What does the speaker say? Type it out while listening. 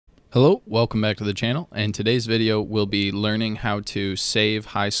Hello, welcome back to the channel. In today's video, we'll be learning how to save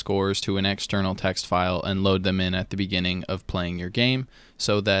high scores to an external text file and load them in at the beginning of playing your game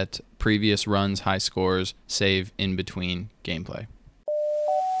so that previous runs' high scores save in between gameplay.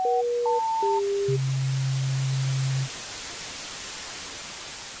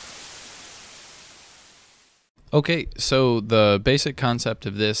 Okay, so the basic concept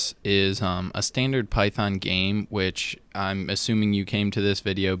of this is a standard Python game, which I'm assuming you came to this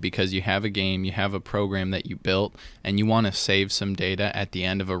video because you have a game, you have a program that you built, and you want to save some data at the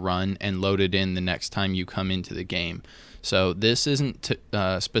end of a run and load it in the next time you come into the game. So this isn't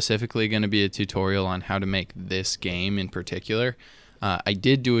specifically going to be a tutorial on how to make this game in particular. I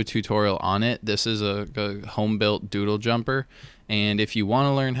did do a tutorial on it. This is a home-built doodle jumper. And if you want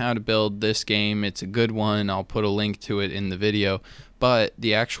to learn how to build this game, it's a good one. I'll put a link to it in the video. But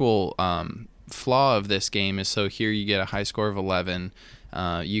the actual flaw of this game is, so here you get a high score of 11.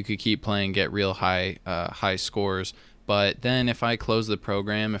 You could keep playing, get real high scores. But then if I close the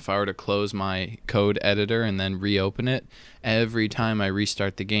program, if I were to close my code editor and then reopen it, every time I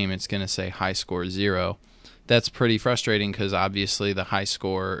restart the game, it's going to say high score 0. That's pretty frustrating because obviously the high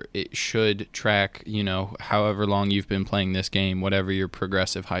score, it should track, however long you've been playing this game, whatever your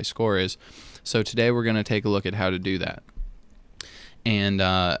progressive high score is. So today we're going to take a look at how to do that. And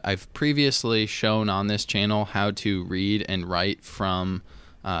I've previously shown on this channel how to read and write from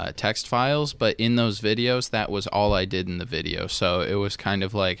text files, but in those videos, that was all I did in the video. So it was kind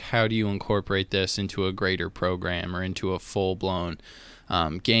of like, how do you incorporate this into a greater program or into a full-blown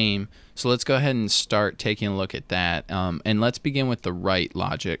game? So let's go ahead and start taking a look at that, and let's begin with the write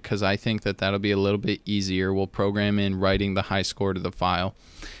logic, because I think that that'll be a little bit easier. We'll program in writing the high score to the file,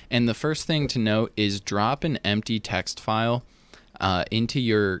 and the first thing to note is drop an empty text file into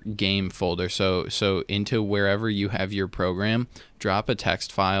your game folder, so into wherever you have your program. Drop a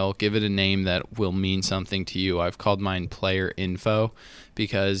text file, give it a name that will mean something to you. I've called mine player info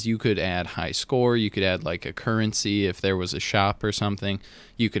because you could add high score, you could add like a currency if there was a shop or something,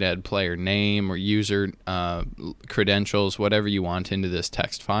 you could add player name or user credentials, whatever you want into this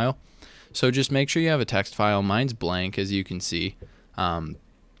text file. So just make sure you have a text file. Mine's blank, as you can see.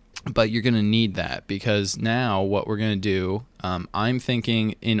 But you're going to need that, because now what we're going to do, I'm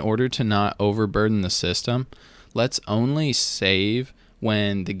thinking, in order to not overburden the system, let's only save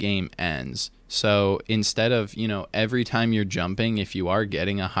when the game ends. So instead of, every time you're jumping, if you are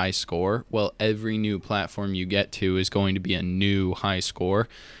getting a high score, well, every new platform you get to is going to be a new high score.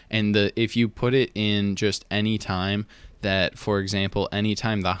 And if you put it in just any time that, for example,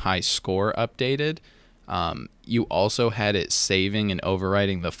 anytime the high score updated, you also had it saving and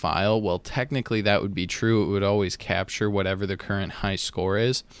overwriting the file, well, technically that would be true. It would always capture whatever the current high score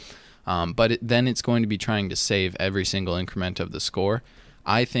is, but then it's going to be trying to save every single increment of the score.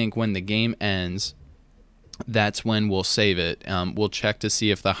 I think when the game ends, that's when we'll save it. We'll check to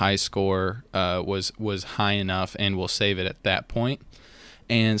see if the high score was high enough, and we'll save it at that point.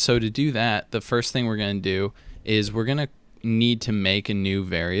 And so to do that, the first thing we're going to do is we're going to need to make a new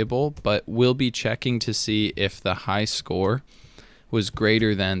variable, but we'll be checking to see if the high score was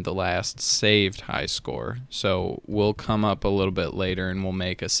greater than the last saved high score. So we'll come up a little bit later and we'll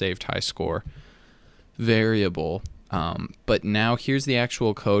make a saved high score variable. But now here's the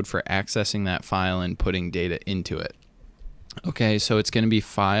actual code for accessing that file and putting data into it. Okay, so it's going to be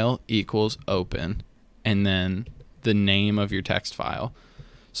file equals open and then the name of your text file.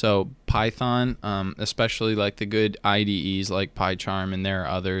 So Python, especially like the good IDEs like PyCharm, and there are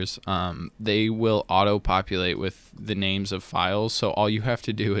others, they will auto-populate with the names of files. So all you have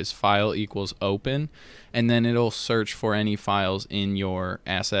to do is file equals open, and then it'll search for any files in your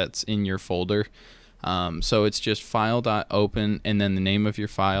assets in your folder. So it's just file.open and then the name of your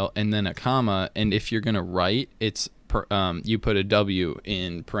file and then a comma. And if you're going to write, it's you put a W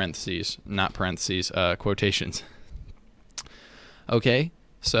in parentheses, not parentheses, quotations. Okay.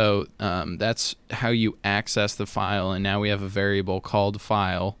 So that's how you access the file, and now we have a variable called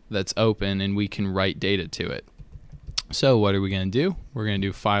file that's open, and we can write data to it. So what are we going to do? We're going to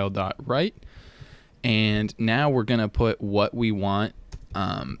do file.write, and now we're going to put what we want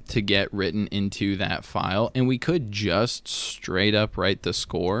to get written into that file, and we could just straight up write the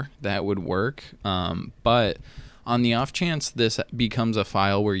score. That would work, but on the off chance this becomes a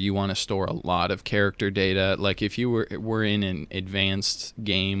file where you want to store a lot of character data, like if you were in an advanced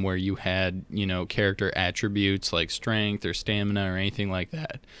game where you had, character attributes like strength or stamina or anything like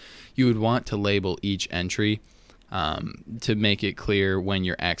that, you would want to label each entry to make it clear when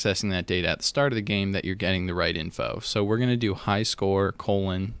you're accessing that data at the start of the game that you're getting the right info. So we're going to do high score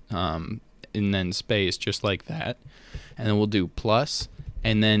colon and then space, just like that, and then we'll do plus.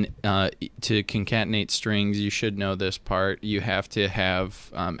 And then to concatenate strings, you should know this part. You have to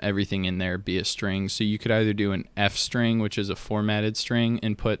have everything in there be a string. So you could either do an F string, which is a formatted string,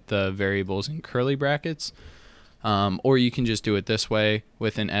 and put the variables in curly brackets, or you can just do it this way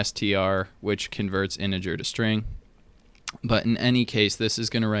with an str, which converts integer to string. But in any case, this is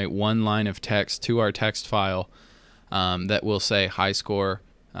going to write one line of text to our text file that will say high score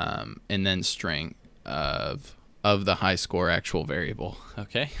and then string of the high score actual variable.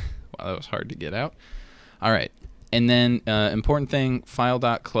 Okay, wow, that was hard to get out. All right, and then important thing,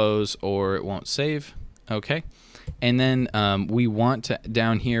 file.close or it won't save. Okay, and then we want to,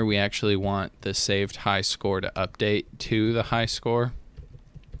 down here we actually want the saved high score to update to the high score.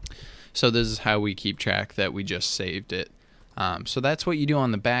 So this is how we keep track that we just saved it. So that's what you do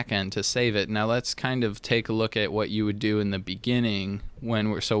on the back end to save it. Now let's kind of take a look at what you would do in the beginning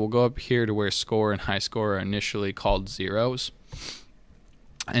when so we'll go up here to where score and high score are initially called zeros.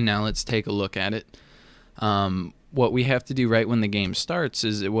 And now let's take a look at it. What we have to do right when the game starts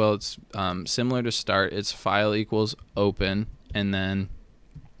is, well, it's similar to start. It's file equals open and then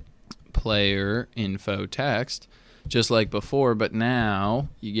player info text, just like before, but now,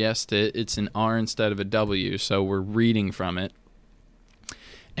 you guessed it, it's an R instead of a W, so we're reading from it.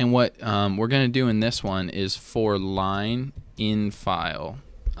 And what we're going to do in this one is for line in file.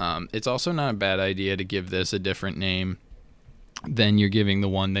 It's also not a bad idea to give this a different name than you're giving the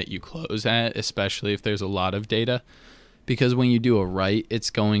one that you close at, especially if there's a lot of data, because when you do a write,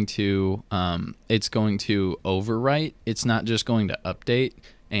 it's going to overwrite. It's not just going to update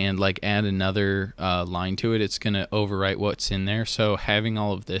and like add another line to it. It's going to overwrite what's in there. So having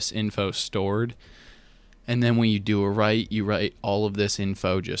all of this info stored, and then when you do a write, you write all of this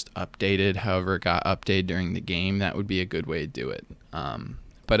info just updated, however it got updated during the game. That would be a good way to do it.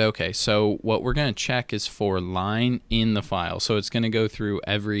 But okay, so what we're going to check is for line in the file. So it's going to go through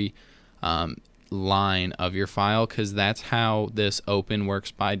every line of your file, because that's how this open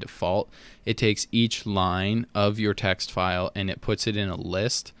works by default. It takes each line of your text file and it puts it in a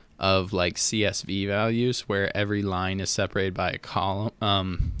list of like CSV values where every line is separated by a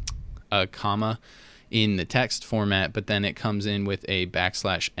column, a comma in the text format, but then it comes in with a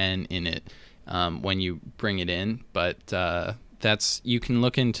 \n in it when you bring it in. But that's, you can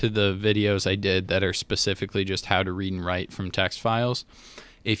look into the videos I did that are specifically just how to read and write from text files.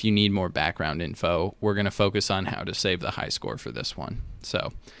 If you need more background info, we're going to focus on how to save the high score for this one.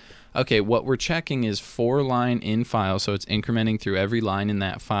 So, okay, what we're checking is for line in file, so it's incrementing through every line in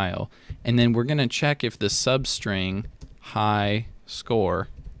that file. And then we're going to check if the substring high score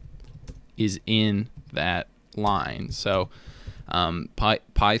is in that line. So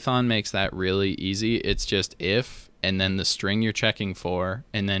Python makes that really easy. It's just if, and then the string you're checking for,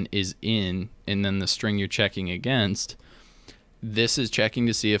 and then is in, and then the string you're checking against. This is checking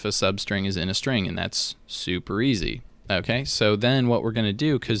to see if a substring is in a string, and that's super easy. Okay, so then what we're going to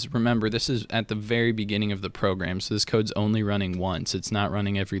do, because remember, this is at the very beginning of the program, so this code's only running once. It's not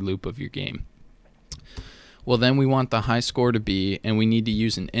running every loop of your game. Well, then we want the high score to be, and we need to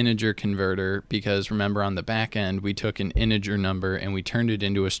use an integer converter, because remember on the back end, we took an integer number and we turned it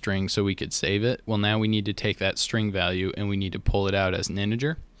into a string so we could save it. Well, now we need to take that string value and we need to pull it out as an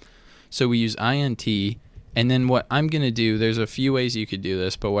integer. So we use int. And then what I'm going to do, there's a few ways you could do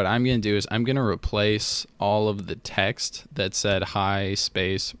this, but what I'm going to do is I'm going to replace all of the text that said high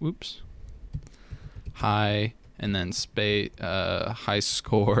space, whoops, high, and then space, high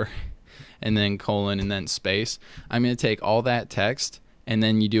score, and then colon, and then space. I'm going to take all that text, and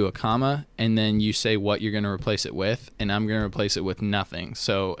then you do a comma, and then you say what you're going to replace it with, and I'm going to replace it with nothing.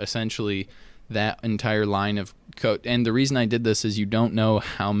 So essentially, that entire line of code, and the reason I did this is you don't know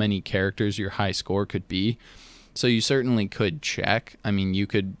how many characters your high score could be, so you certainly could check. I mean, you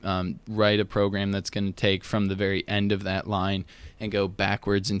could write a program that's going to take from the very end of that line and go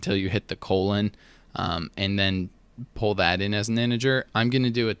backwards until you hit the colon, and then pull that in as an integer. I'm going to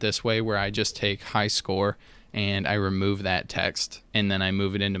do it this way, where I just take high score and I remove that text, and then I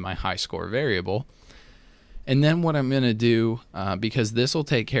move it into my high score variable. And then what I'm going to do, because this will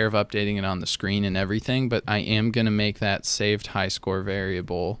take care of updating it on the screen and everything, but I am going to make that saved high score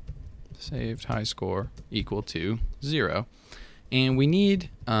variable, saved high score, equal to 0. And we need,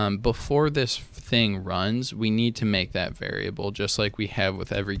 before this thing runs, we need to make that variable just like we have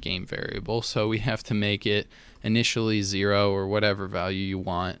with every game variable. So we have to make it initially 0 or whatever value you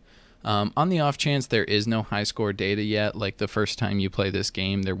want. On the off chance there is no high score data yet, like the first time you play this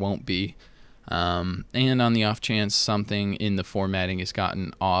game, there won't be. And on the off chance something in the formatting is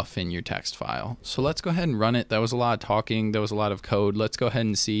gotten off in your text file. So let's go ahead and run it. That was a lot of talking. There was a lot of code. Let's go ahead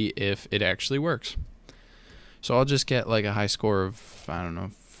and see if it actually works. So I'll just get like a high score of, I don't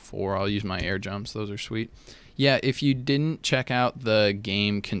know, 4. I'll use my air jumps. Those are sweet. Yeah, if you didn't check out the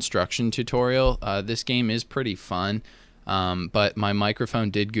game construction tutorial, this game is pretty fun. But my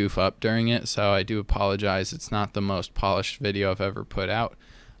microphone did goof up during it, so I do apologize. It's not the most polished video I've ever put out.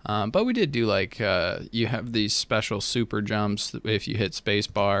 But we did do like, you have these special super jumps if you hit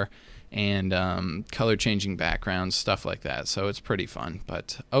spacebar, and color changing backgrounds, stuff like that. So it's pretty fun.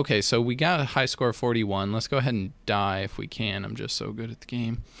 But okay, so we got a high score of 41. Let's go ahead and die if we can. I'm just so good at the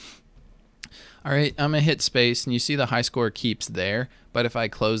game. All right, I'm gonna hit space, and you see the high score keeps there. But if I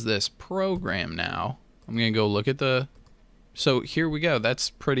close this program now, I'm gonna go look at the... So here we go. That's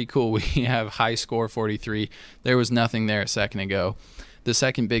pretty cool. We have high score 43. There was nothing there a second ago. The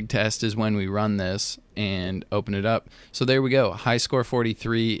second big test is when we run this and open it up. So there we go. High score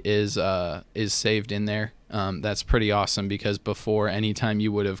 43 is saved in there. That's pretty awesome, because before, anytime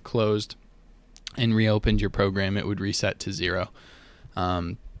you would have closed and reopened your program, it would reset to 0.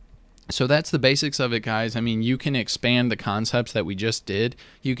 So that's the basics of it, guys. I mean, you can expand the concepts that we just did.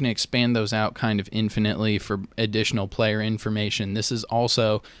 You can expand those out kind of infinitely for additional player information. This is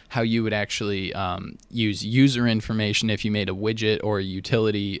also how you would actually use user information if you made a widget or a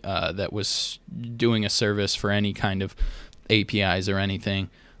utility that was doing a service for any kind of APIs or anything.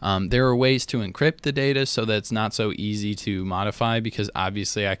 There are ways to encrypt the data so that it's not so easy to modify, because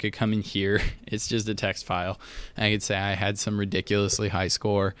obviously I could come in here, it's just a text file, and I could say I had some ridiculously high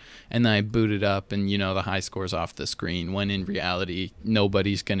score, and then I boot it up and, you know, the high score's off the screen, when in reality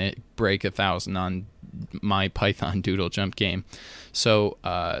nobody's gonna break 1,000 on my Python doodle jump game. So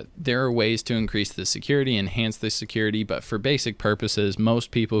there are ways to increase the security, enhance the security, but for basic purposes,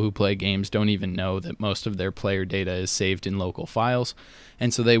 most people who play games don't even know that most of their player data is saved in local files,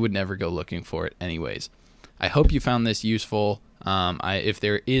 and so they would never go looking for it anyways. I hope you found this useful. If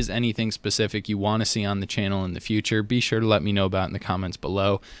there is anything specific you want to see on the channel in the future, be sure to let me know about it in the comments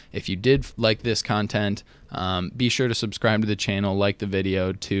below. If you did like this content, be sure to subscribe to the channel, like the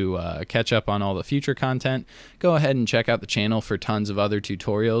video to catch up on all the future content. Go ahead and check out the channel for tons of other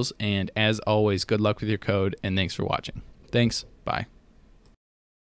tutorials, and as always, good luck with your code, and thanks for watching. Thanks, bye.